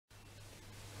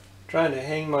trying to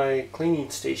hang my cleaning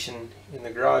station in the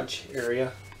garage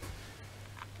area,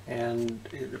 and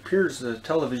it appears the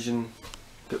television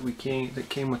that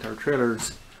came with our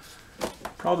trailers,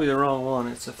 probably the wrong one.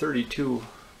 It's a 32,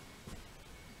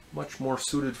 much more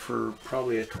suited for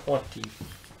probably a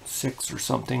 26 or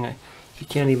something. You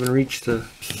can't even reach the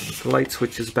light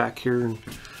switches back here, and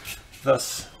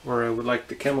thus where I would like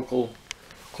the chemical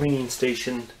cleaning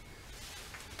station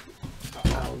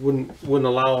wouldn't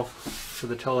allow for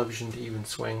the television to even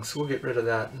swing, so we'll get rid of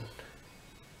that.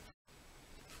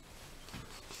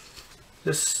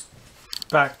 This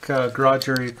back garage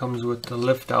area comes with the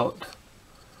lift out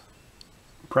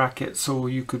bracket, so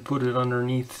you could put it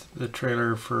underneath the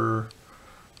trailer for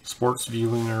sports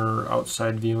viewing or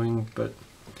outside viewing, but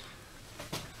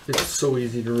it's so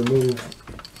easy to remove.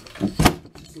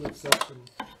 It just lifts up and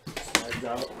slides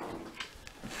out.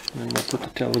 And then we'll put the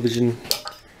television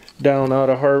down out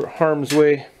of harm's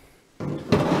way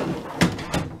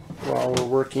while we're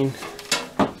working.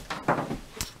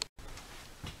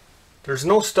 There's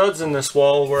no studs in this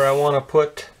wall where I want to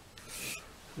put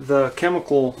the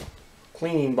chemical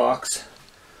cleaning box.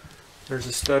 There's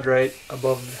a stud right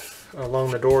above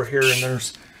along the door here, and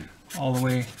there's all the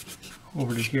way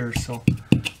over to here, so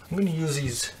I'm going to use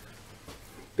these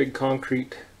big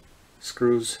concrete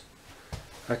screws.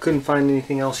 I couldn't find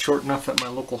anything else short enough at my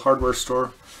local hardware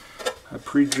store. I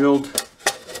pre-drilled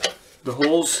the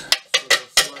holes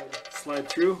so they'll slide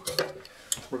through.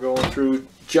 We're going through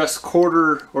just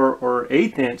quarter or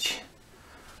 1/8 inch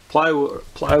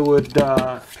plywood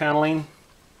paneling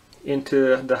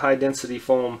into the high density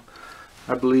foam.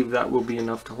 I believe that will be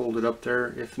enough to hold it up there.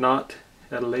 If not,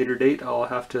 at a later date I'll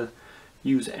have to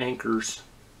use anchors.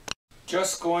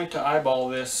 Just going to eyeball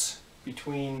this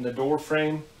between the door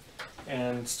frame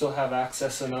and still have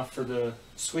access enough for the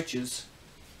switches.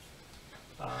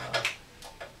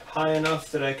 High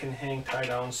enough that I can hang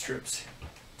tie-down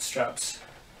straps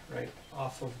right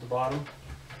off of the bottom,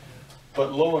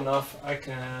 but low enough I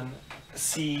can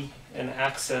see and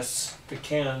access the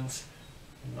cans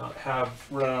and not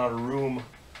run out of room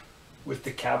with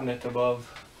the cabinet above.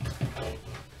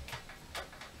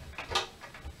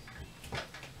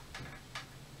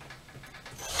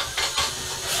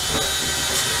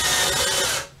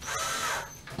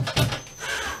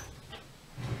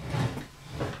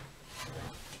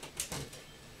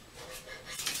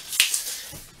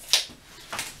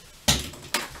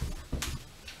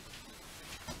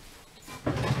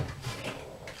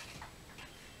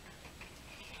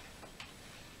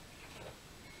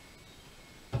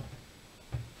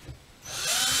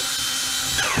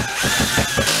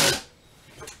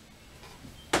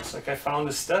 Like I found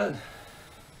a stud.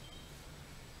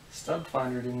 Stud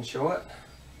finder didn't show it.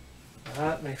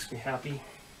 That makes me happy.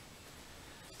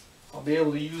 I'll be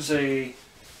able to use a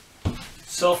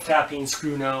self-tapping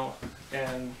screw now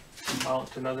and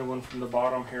mount another one from the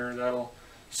bottom here. That'll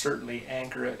certainly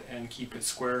anchor it and keep it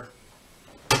square.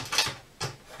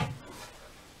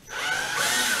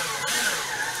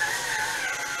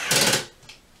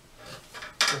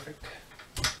 Perfect.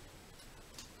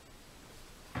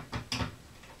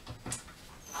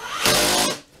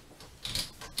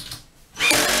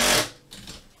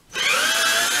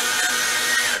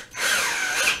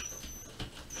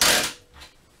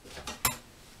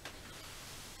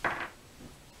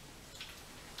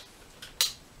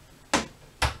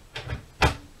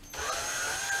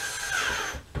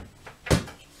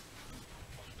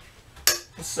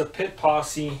 This is a Pit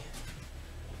Posse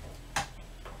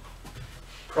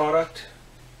product.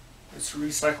 It's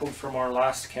recycled from our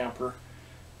last camper.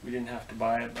 We didn't have to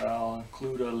buy it, but I'll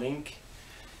include a link.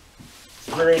 It's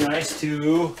very nice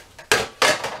to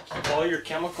keep all your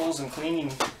chemicals and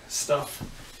cleaning stuff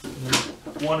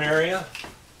in one area,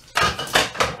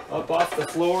 up off the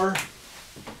floor,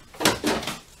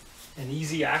 and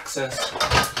easy access.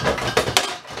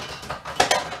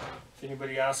 If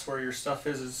anybody asks where your stuff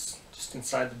is, it's just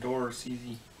inside the door. It's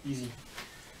easy.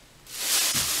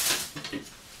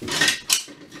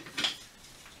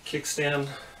 Kickstand,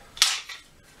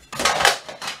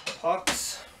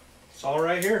 pucks, it's all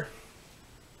right here.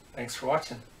 Thanks for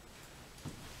watching.